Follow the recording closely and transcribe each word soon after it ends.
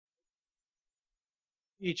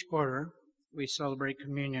Each quarter, we celebrate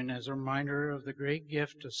communion as a reminder of the great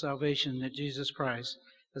gift of salvation that Jesus Christ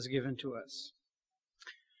has given to us.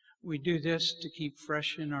 We do this to keep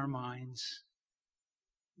fresh in our minds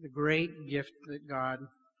the great gift that God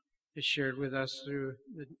has shared with us through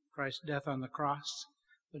Christ's death on the cross,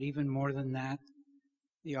 but even more than that,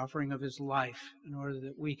 the offering of his life in order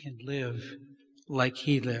that we can live like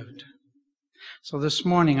he lived. So this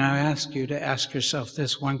morning, I ask you to ask yourself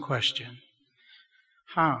this one question.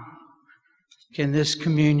 How can this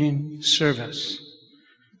communion service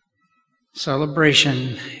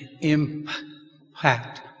celebration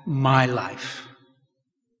impact my life?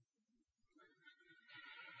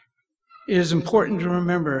 It is important to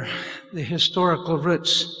remember the historical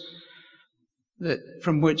roots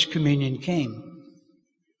from which communion came.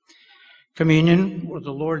 Communion, or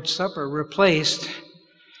the Lord's Supper, replaced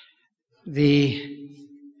the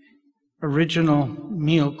original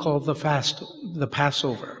meal called the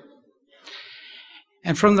Passover.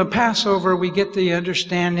 And from the Passover, we get the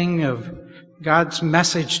understanding of God's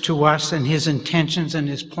message to us and his intentions and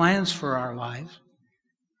his plans for our lives.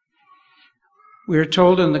 We are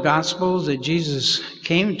told in the Gospels that Jesus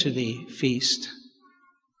came to the feast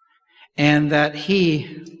and that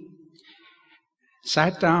he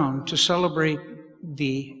sat down to celebrate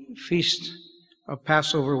the feast of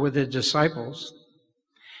Passover with his disciples.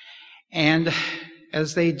 And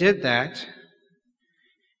as they did that,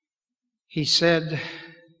 he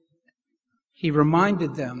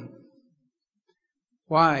reminded them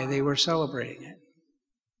why they were celebrating it.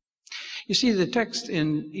 You see, the text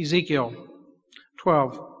in Ezekiel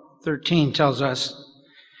 12:13 tells us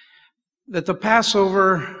that the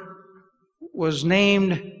Passover was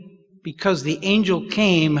named because the angel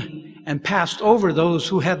came and passed over those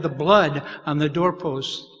who had the blood on the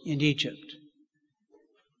doorposts in Egypt.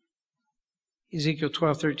 Ezekiel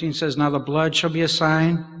 12:13 says, "Now the blood shall be a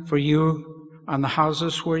sign for you on the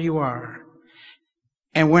houses where you are.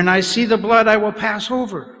 And when I see the blood, I will pass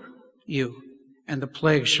over you, and the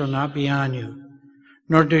plague shall not be on you,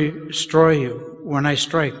 nor destroy you when I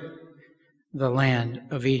strike the land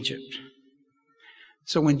of Egypt."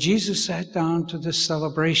 So when Jesus sat down to this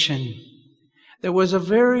celebration, there was a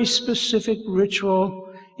very specific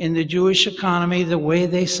ritual in the Jewish economy, the way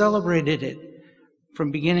they celebrated it from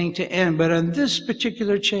beginning to end. But in this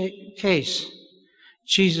particular case,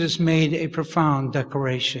 Jesus made a profound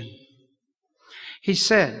declaration. He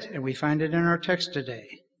said, and we find it in our text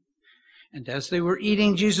today, "And as they were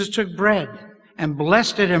eating, Jesus took bread and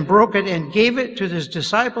blessed it and broke it and gave it to his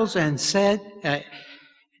disciples and said,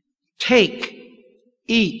 'Take,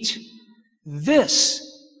 eat, this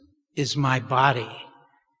is my body.'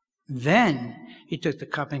 Then he took the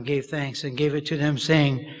cup and gave thanks and gave it to them,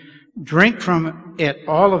 saying, 'Drink from it,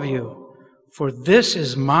 all of you, for this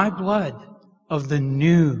is my blood of the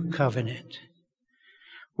new covenant,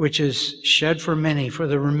 which is shed for many for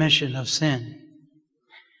the remission of sin.'"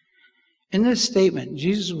 In this statement,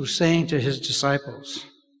 Jesus was saying to his disciples,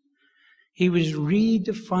 he was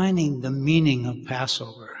redefining the meaning of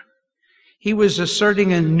Passover. He was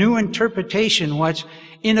asserting a new interpretation, which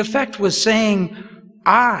in effect was saying,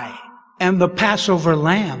 "I am the Passover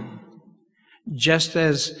lamb. Just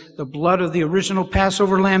as the blood of the original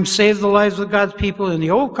Passover lamb saved the lives of God's people in the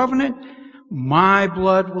Old Covenant, my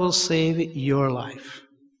blood will save your life."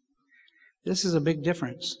 This is a big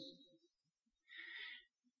difference.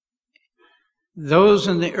 Those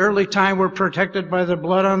in the early time were protected by the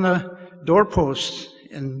blood on the doorposts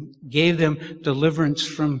and gave them deliverance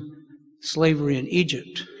from slavery in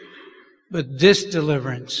Egypt. But this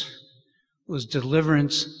deliverance was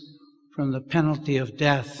deliverance from the penalty of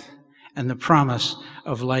death and the promise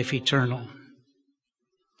of life eternal.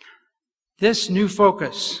 This new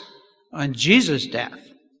focus on Jesus'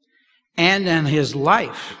 death and on his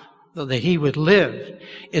life, so that he would live,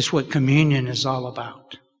 is what communion is all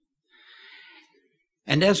about.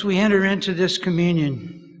 And as we enter into this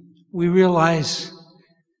communion, we realize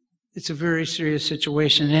it's a very serious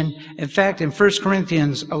situation. And in fact, in 1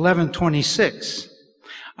 Corinthians 11:26,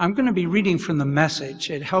 I'm going to be reading from the Message.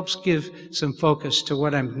 It helps give some focus to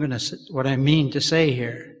what I mean to say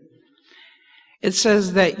here. It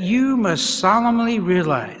says that you must solemnly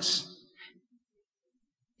realize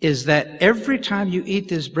is that every time you eat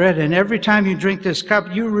this bread and every time you drink this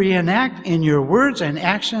cup, you reenact in your words and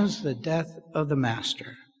actions the death of the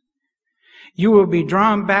Master. You will be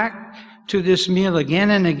drawn back to this meal again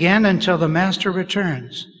and again until the Master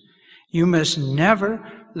returns. You must never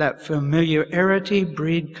let familiarity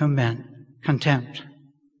breed contempt.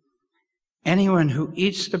 Anyone who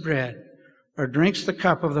eats the bread or drinks the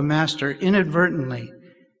cup of the Master inadvertently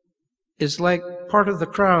is like part of the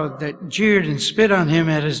crowd that jeered and spit on him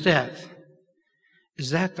at his death.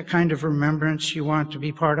 Is that the kind of remembrance you want to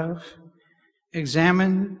be part of?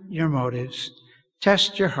 Examine your motives.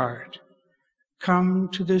 Test your heart. Come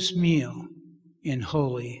to this meal in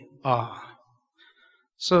holy awe.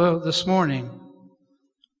 So this morning,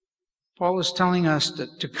 Paul is telling us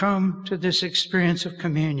that to come to this experience of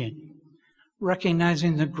communion,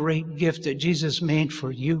 recognizing the great gift that Jesus made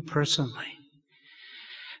for you personally,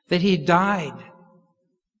 that he died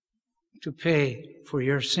to pay for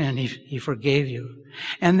your sin. He forgave you.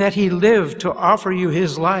 And that he lived to offer you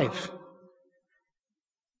his life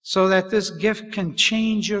so that this gift can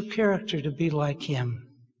change your character to be like him.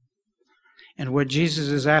 And what Jesus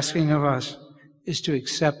is asking of us is to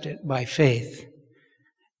accept it by faith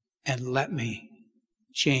and let me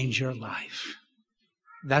change your life.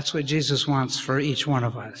 That's what Jesus wants for each one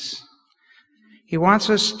of us. He wants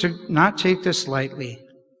us to not take this lightly.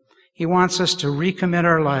 He wants us to recommit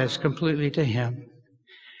our lives completely to him.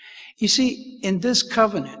 You see, in this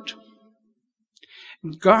covenant,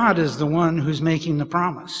 God is the one who's making the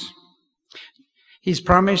promise. He's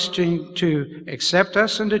promised to accept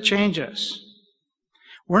us and to change us.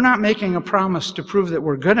 We're not making a promise to prove that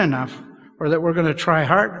we're good enough or that we're going to try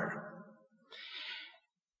harder.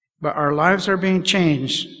 But our lives are being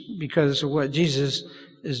changed because of what Jesus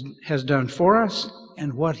has done for us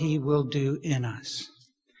and what he will do in us.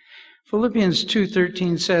 Philippians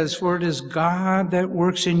 2:13 says, "For it is God that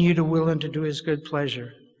works in you to will and to do his good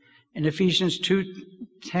pleasure." And Ephesians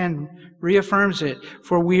 2:10 reaffirms it,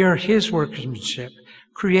 "For we are his workmanship,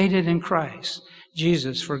 created in Christ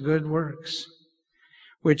Jesus for good works,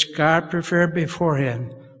 which God prepared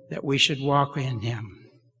beforehand that we should walk in him."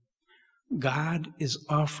 God is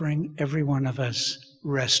offering every one of us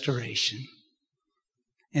restoration.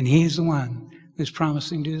 And he's the one who's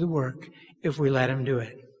promising to do the work if we let him do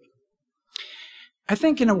it. I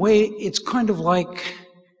think in a way it's kind of like,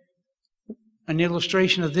 an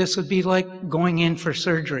illustration of this would be like going in for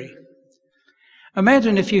surgery.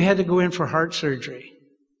 Imagine if you had to go in for heart surgery.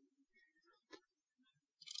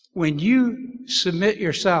 When you submit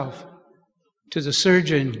yourself to the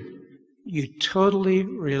surgeon, you totally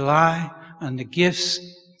rely on the gifts,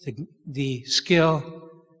 the skill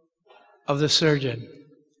of the surgeon.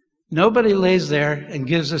 Nobody lays there and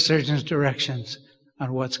gives the surgeon's directions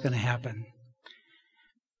on what's going to happen.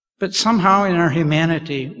 But somehow in our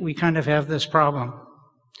humanity, we kind of have this problem.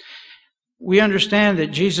 We understand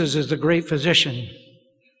that Jesus is the great physician.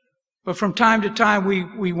 But from time to time,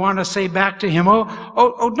 we want to say back to him,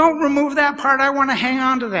 oh, don't remove that part. I want to hang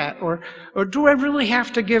on to that. Or do I really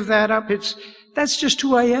have to give that up? That's just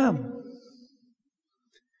who I am.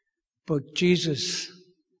 But Jesus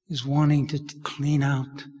is wanting to clean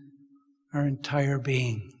out our entire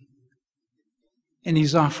being. And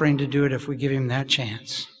he's offering to do it if we give him that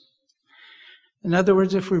chance. In other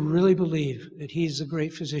words, if we really believe that he's the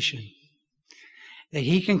great physician, that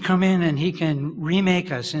he can come in and he can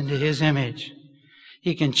remake us into his image.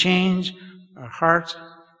 He can change our hearts,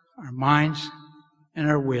 our minds, and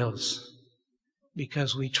our wills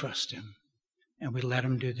because we trust him and we let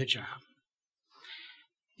him do the job.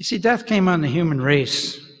 You see, death came on the human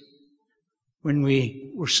race when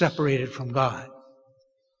we were separated from God.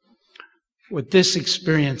 What this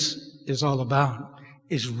experience is all about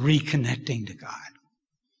is reconnecting to God.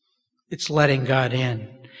 It's letting God in.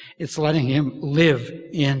 It's letting him live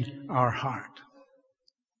in our heart.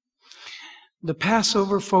 The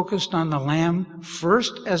Passover focused on the lamb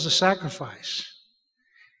first as a sacrifice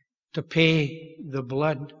to pay the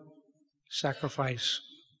blood sacrifice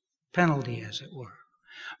penalty, as it were.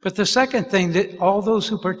 But the second thing, that all those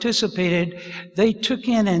who participated, they took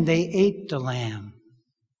in and they ate the lamb.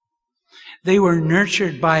 They were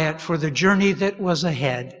nurtured by it for the journey that was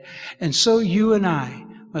ahead. And so you and I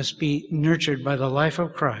must be nurtured by the life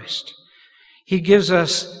of Christ. He gives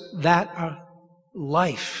us that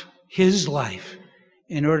life, his life,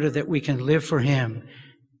 in order that we can live for him.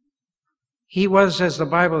 He was, as the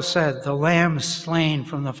Bible said, the lamb slain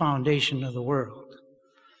from the foundation of the world.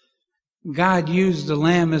 God used the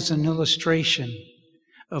lamb as an illustration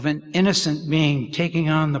of an innocent being taking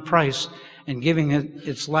on the price and giving it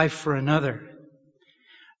its life for another.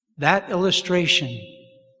 That illustration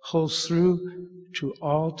holds through to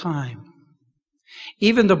all time.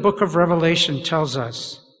 Even the book of Revelation tells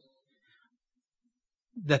us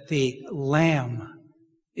that the Lamb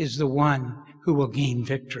is the one who will gain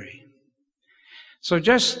victory. So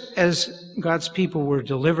just as God's people were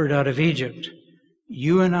delivered out of Egypt,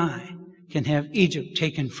 you and I can have Egypt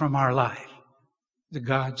taken from our life, the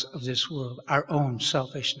gods of this world, our own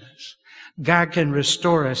selfishness. God can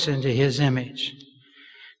restore us into his image.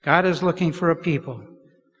 God is looking for a people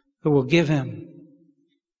who will give Him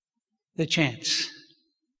the chance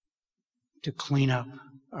to clean up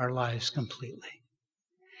our lives completely.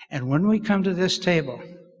 And when we come to this table,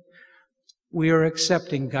 we are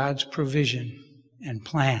accepting God's provision and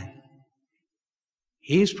plan.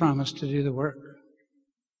 He's promised to do the work.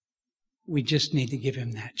 We just need to give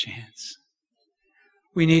Him that chance.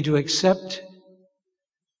 We need to accept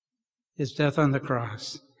His death on the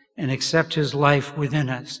cross and accept His life within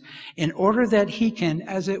us in order that He can,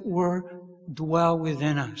 as it were, dwell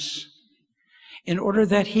within us, in order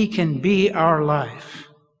that He can be our life.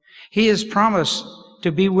 He has promised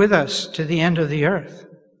to be with us to the end of the earth.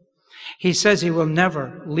 He says He will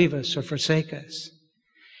never leave us or forsake us.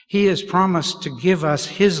 He has promised to give us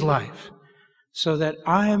His life so that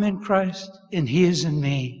I am in Christ and He is in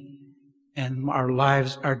me, and our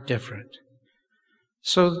lives are different.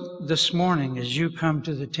 So this morning, as you come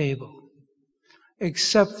to the table,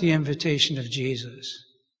 accept the invitation of Jesus.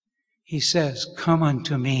 He says, "Come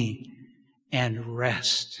unto me and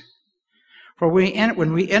rest." For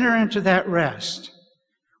when we enter into that rest,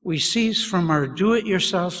 we cease from our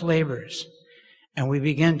do-it-yourself labors, and we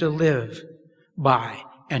begin to live by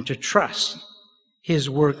and to trust His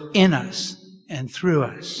work in us and through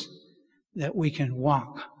us, that we can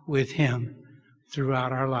walk with Him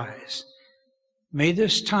throughout our lives. May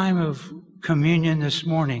this time of communion this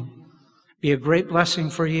morning be a great blessing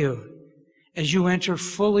for you as you enter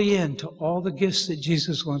fully into all the gifts that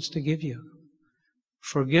Jesus wants to give you.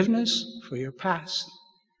 Forgiveness for your past,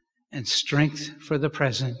 and strength for the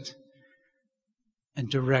present, and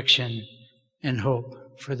direction and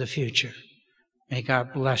hope for the future. May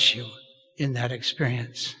God bless you in that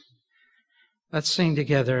experience. Let's sing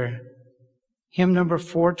together hymn number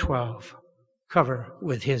 412, Cover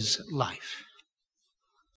with His Life.